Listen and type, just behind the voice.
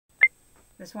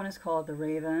This one is called The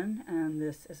Raven, and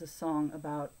this is a song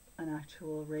about an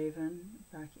actual raven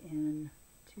back in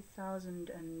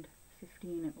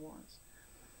 2015 it was.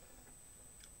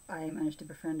 I managed to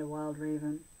befriend a wild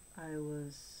raven. I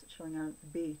was chilling out at the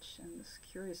beach and this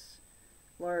curious,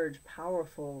 large,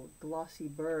 powerful, glossy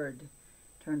bird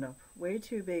turned up. Way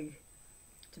too big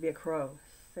to be a crow.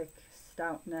 Thick,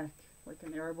 stout neck, like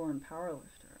an airborne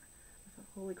powerlifter. I thought,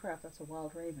 holy crap, that's a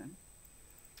wild raven.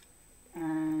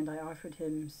 And I offered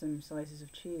him some slices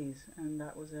of cheese, and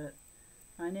that was it.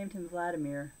 I named him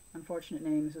Vladimir. Unfortunate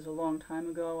name. This was a long time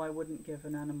ago. I wouldn't give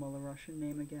an animal a Russian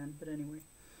name again, but anyway.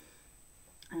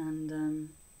 And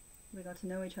we got to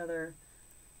know each other,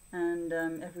 and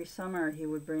every summer he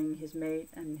would bring his mate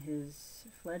and his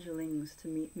fledglings to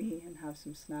meet me and have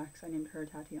some snacks. I named her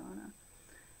Tatiana.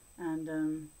 And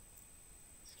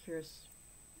this curious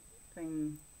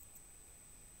thing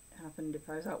happened if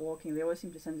I was out walking. They always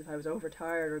seemed to sense if I was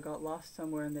overtired or got lost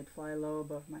somewhere, and they'd fly low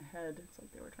above my head. It's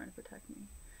like they were trying to protect me.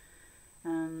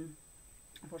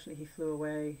 Unfortunately, he flew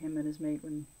away, him and his mate,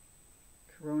 when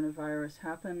coronavirus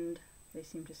happened. They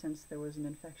seemed to sense there was an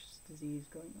infectious disease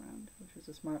going around, which was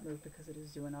a smart move because it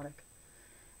is zoonotic.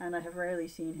 And I have rarely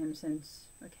seen him since.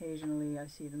 Occasionally I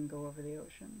see them go over the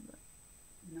ocean, but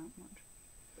not much.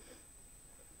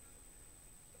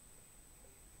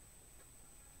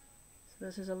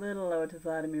 This is a little ode to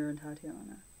Vladimir and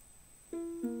Tatiana.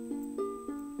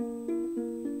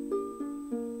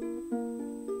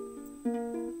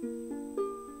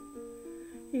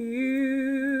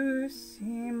 You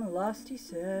seem lost, he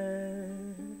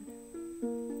said,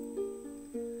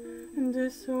 and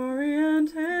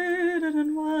disorientated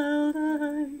and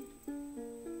wild-eyed.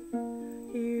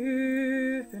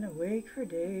 You've been awake for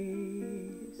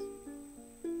days,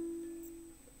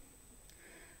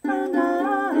 and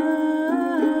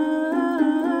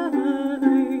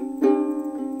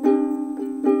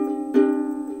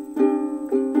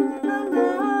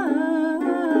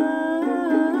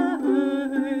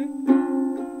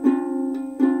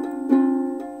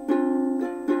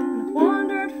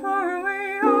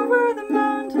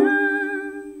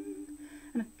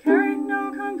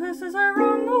as I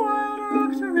roam the wild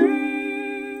rock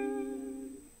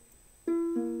terrain.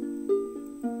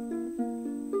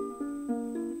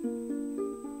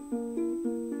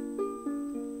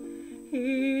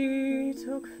 He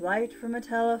took flight from a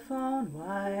telephone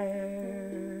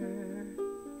wire.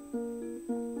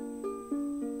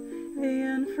 The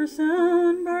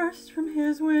infrasound burst from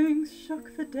his wings,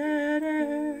 shook the dead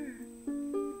air.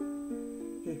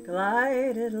 He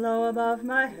glided low above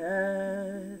my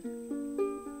head.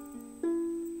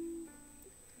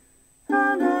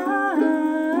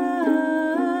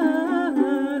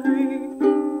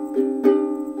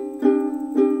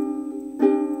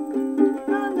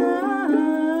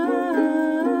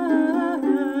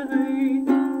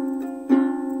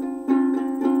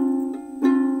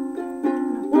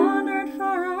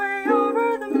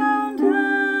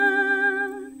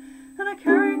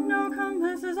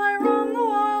 As I roam the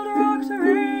wild rock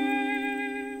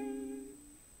terrain.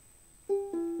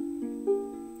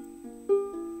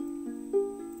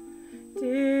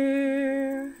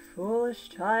 Dear foolish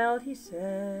child, he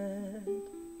said,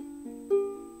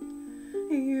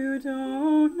 you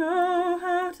don't know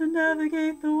how to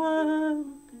navigate the world.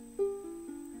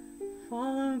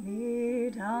 Follow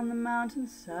me down the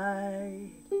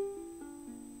mountainside.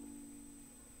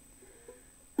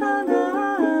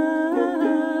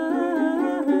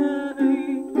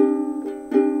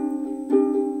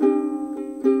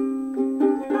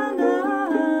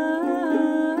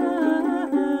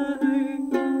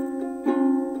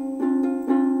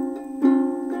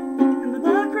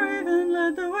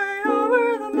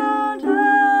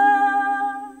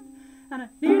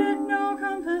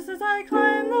 As I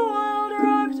climb the wild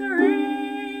rock terrain.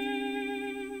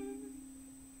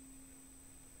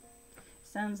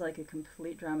 Sounds like a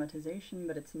complete dramatization,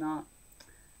 but it's not.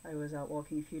 I was out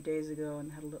walking a few days ago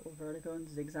and had a little vertigo and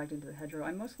zigzagged into the hedgerow.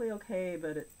 I'm mostly okay,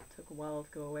 but it took a while to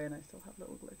go away and I still have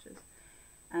little glitches.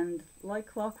 And like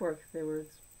clockwork, there were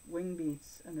wing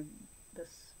beats and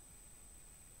this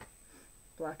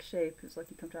black shape. It was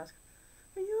like you come to ask,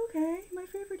 are you okay? My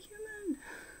favorite human.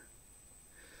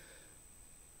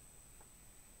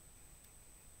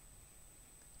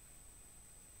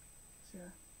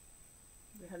 Yeah,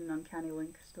 we had an uncanny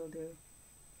link, still do.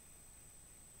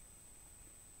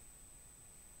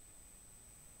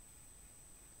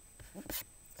 It's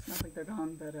not like they're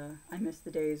gone, but I miss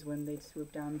the days when they'd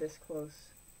swoop down this close.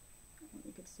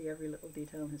 You could see every little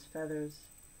detail in his feathers,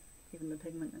 even the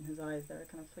pigment in his eyes there,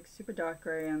 kind of like super dark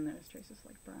grey, and there's traces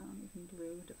like brown, even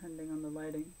blue, depending on the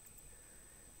lighting.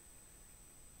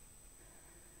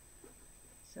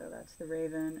 So that's the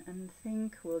raven, and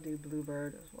think we'll do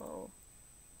bluebird as well.